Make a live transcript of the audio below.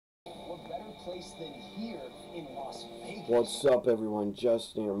place than here in Las Vegas. What's up, everyone?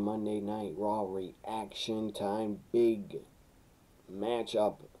 Justin here. Monday Night Raw reaction time. Big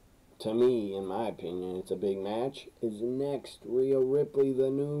matchup. To me, in my opinion, it's a big match. Is next. Rhea Ripley, the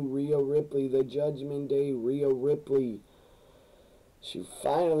new Rhea Ripley, the Judgment Day Rhea Ripley. She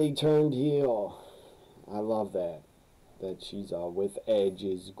finally turned heel. I love that. That she's with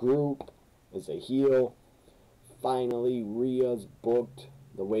Edge's group as a heel. Finally, Rhea's booked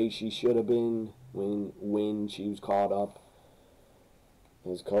the way she should have been when she was caught up.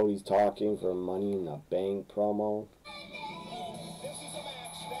 As Cody's talking for Money in the Bank promo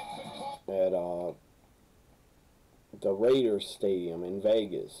at the Raiders Stadium in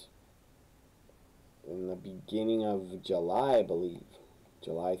Vegas in the beginning of July, I believe.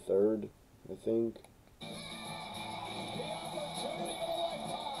 July 3rd, I think.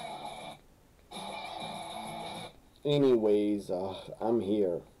 Anyways, I'm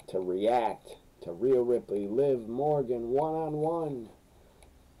here to react to Rhea Ripley, Liv Morgan, one-on-one.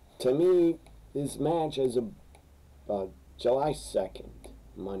 To me, this match is a July 2nd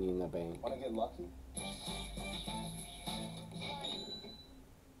Money in the Bank. Want to get lucky?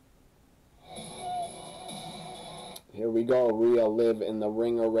 Here we go, Rhea, Liv in the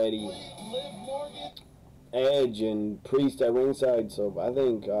ring already. Edge and Priest at ringside, so I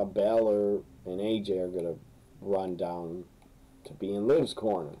think Balor and AJ are going to run down to be in Liv's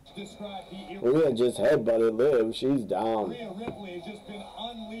corner. Rhea just headbutted Liv. She's down. Rhea Ripley has just been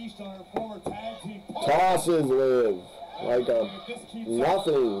unleashed on her former tag team. Tosses Liv like a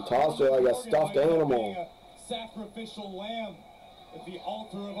nothing. Tossed her like a stuffed animal. Sacrificial lamb at the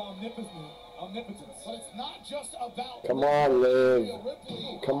altar of omnipotence. But it's not just about. Come on, Liv.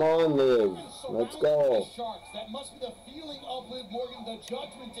 Come on, Liv. Let's go. That must be the feeling of Liv Morgan, the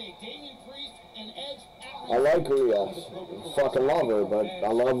Judgment Day, Damian Priest, and Edge. I like Rhea. Fucking love her, but I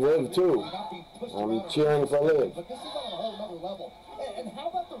love Liv too. I'm cheering for Liv. But this is on a whole other level. And how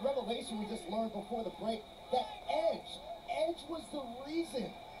about the revelation we just learned before the break that Edge was the reason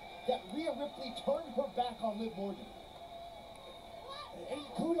that Rhea Ripley turned her back on Liv Morgan. And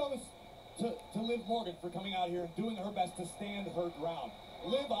kudos to Liv Morgan for coming out here and doing her best to stand her ground.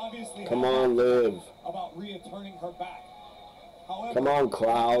 Liv obviously come on, Liv. About Rhea turning her back. However, come on,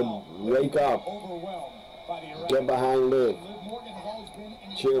 Cloud. Wake up. Overwhelmed by the get behind Liv. Liv Morgan has always been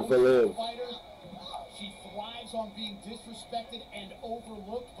an cheer for Liv. Fighter. She thrives on being disrespected and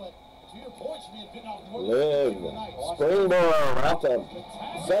overlooked, but to your point, she may have been out more Liv. Springboard off the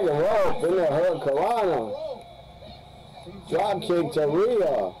second rope into her Karana. Drop kick to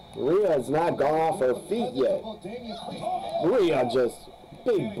Rhea. Rhea's not gone off her feet yet. Rhea just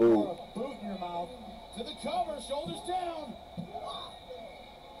big boot. Boot in your mouth. To the cover, shoulders down.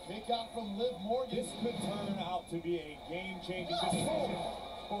 Kick out from Liv Morgan. This could turn out to be a game-changing decision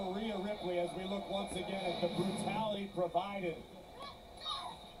for Rhea Ripley as we look once again at the brutality provided.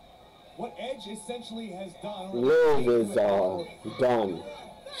 What Edge essentially has done. Liv is done.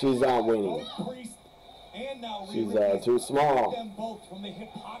 She's not winning. And now she's too small. Them both from the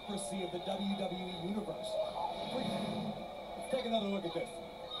hypocrisy of the WWE universe. Let's take another look at this.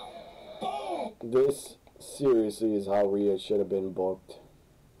 Boom! This seriously is how Rhea should have been booked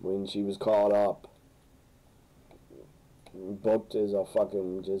when she was caught up. Booked as a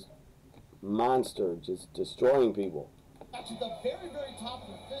fucking just monster, just destroying people. To the very, very top of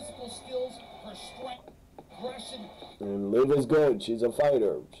her physical skills, her strength, aggression. And Liv is good. She's a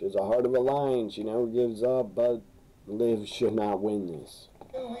fighter. She's a heart of a lion. She never gives up, but Liv should not win this.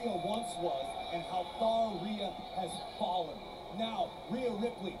 Where Rhea once was and how far Rhea has fallen. Now, Rhea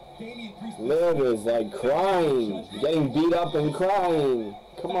Ripley, Damian Priest. Liv is like crying, getting beat up and crying.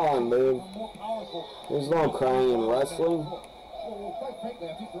 Come on, Liv. There's no crying in wrestling. Well, quite frankly,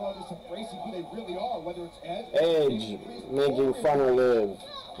 I think they're all just embracing who they really are, whether it's Edge making fun of Liv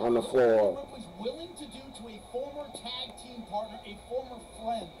on the floor. Was willing to do to a former tag team partner, a former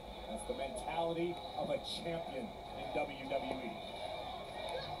friend. That's the mentality of a champion in WWE.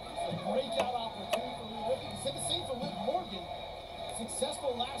 It's a breakout opportunity for Rhea Ripley. Say the same for Liv Morgan.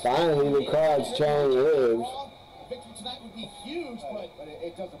 Successful last. Finally, the crowd's chanting Liv. Victory tonight would be huge, but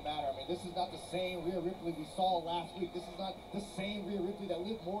it doesn't matter. I mean, this is not the same Rhea Ripley we saw last week. This is not the same Rhea Ripley that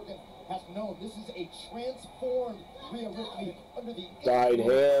Liv Morgan has known. This is a transformed Rhea Ripley under the dyed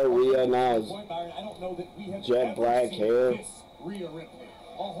hair. Rhea now has I don't know that we have jet black hair. Rhea Ripley,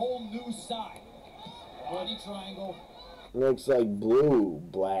 a whole new side. Body triangle. Looks like blue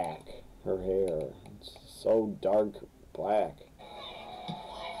black. Her hair. It's so dark black.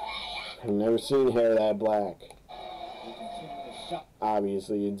 I've never seen hair that black.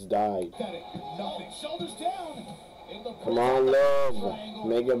 Obviously, it's dyed. Shoulders down. Come on, Liv.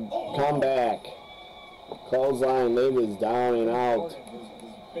 Make a comeback. Clothesline. Liv is down and out.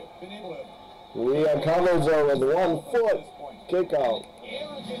 Rhea covers her with 1 foot. Kick out.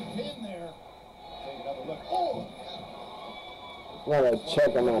 Arrogant pin there. Take another look. Oh! I'm gonna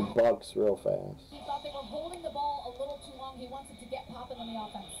check on that Bucks real fast. He thought they were holding the ball a little too long. He wants it to get popping on the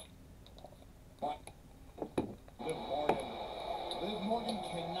offense. Liv Morgan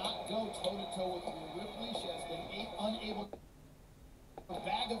cannot go toe-to-toe with Rhea Ripley. She has been unable to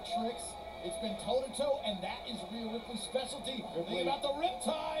bag of tricks. It's been toe-to-toe, and that is Rhea Ripley's specialty. Think about the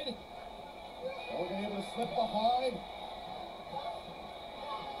riptide. Morgan able to slip behind.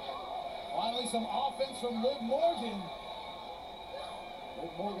 Finally, some offense from Liv Morgan.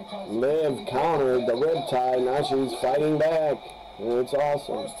 Liv countered the riptide. Now she's fighting back. And it's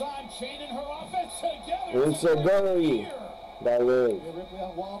awesome. First time chaining her offense together. Enziguri by Liv. Rhea Ripley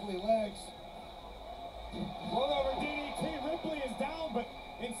on wobbly legs. Roll over DDT. Ripley is down, but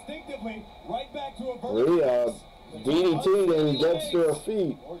instinctively right back to a Rhea DDT'd and gets to her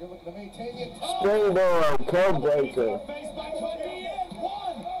feet. Morgan looking to maintain the Springboard, code breaker. Face by Cody and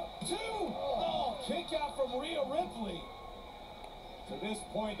 1, 2. Oh, kick out from Rhea Ripley. To this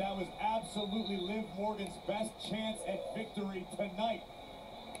point, that was absolutely Liv Morgan's best chance at victory tonight.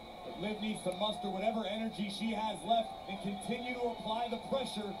 But Liv needs to muster whatever energy she has left and continue to apply the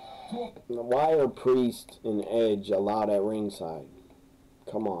pressure to a... Why are Priest and Edge allowed at ringside?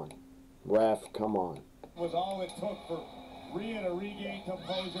 Come on. Ref, come on. Was all it took for Rhea to regain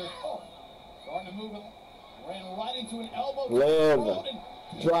composure. Oh, starting to move it. Ran right into an elbow. Liv.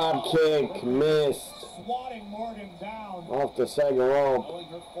 Drop kick, missed. Swatting Morgan down. Off the second rope. Knowing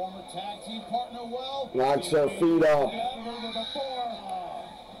her former tag team partner well. Knocks her feet up.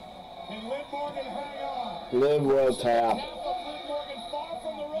 Can Liv Morgan hang on? Liv will tap. Half of Liv Morgan far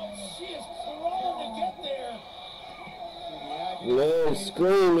from the rope. She is crawling to get there. Liv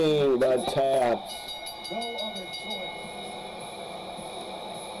screaming but taps. No other choice.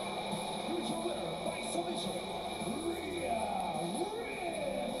 Here's your winner by submission, Rhea Ripley.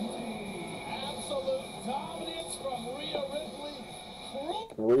 Absolute dominance from Rhea Ripley.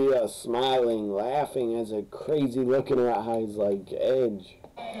 Rhea smiling, laughing, has a crazy look in her eyes like Edge.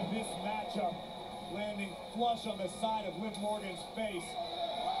 Of this matchup, landing flush on the side of Liv Morgan's face.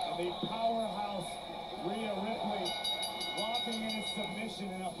 And the powerhouse Rhea Ripley locking in a submission,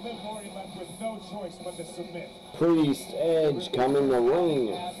 and Liv Morgan left with no choice but to submit. Priest, Edge come in the ring.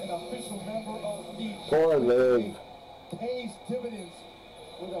 as an official member of the Poor Liv. pays dividends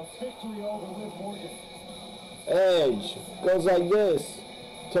with a victory over Liv Morgan. Edge goes like this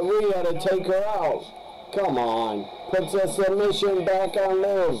to Rhea to take her out. Come on. Puts a submission back on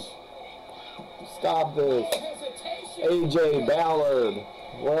Liv. Stop this. Hesitation. AJ Ballard,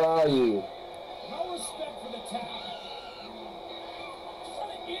 where are you? No respect for the tap.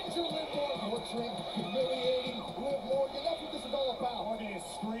 Trying to injure Liv Morgan. Torturing, humiliating Liv Morgan. That's what this is all about. Morgan is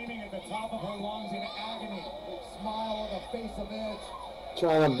screaming at the top of her lungs in agony. Smile on the face of Edge.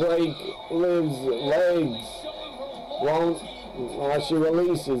 Trying to break Liv's legs. Showing her Won't. loyalty. She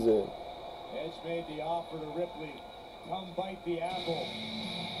releases it. Edge made the offer to Ripley. Come bite the apple.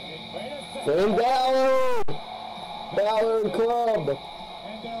 Finn Balor! Balor Club!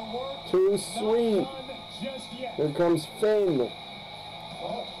 And their work Too not sweet. done just yet. Here comes Finn.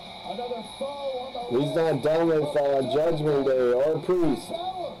 Oh, another foe on the He's not done with Judgment Day or Priest.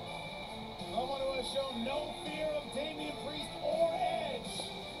 Balor. Someone who has shown no fear of Damian Priest or Edge.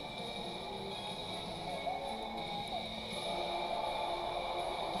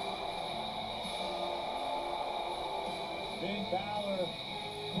 Finn Balor,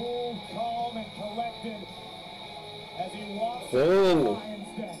 cool, calm, and collected as he walks Finn. to the Lion's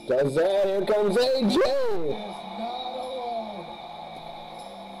Den. Does that? Here comes AJ! Is not alone.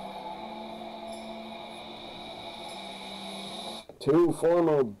 Two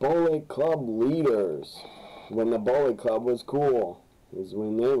former Bullet Club leaders. When the Bullet Club was cool. Was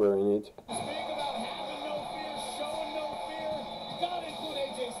when they were in it. Speak about having no fear, showing no fear. Gotta include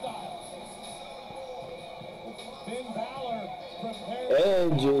AJ Styles. Finn Balor prepared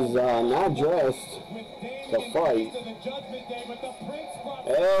Edge is not dressed with to Damian fight. Priest to the Judgment Day, but the Prince brought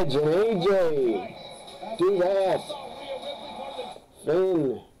Edge and AJ. Do that. saw Rhea Ripley part of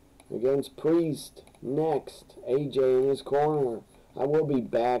Finn against Priest. Next. AJ in his corner. I will be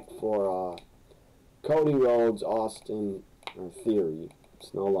back for Cody Rhodes, Austin, or Theory.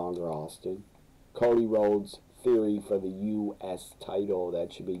 It's no longer Austin. Cody Rhodes, Theory for the U.S. title.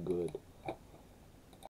 That should be good.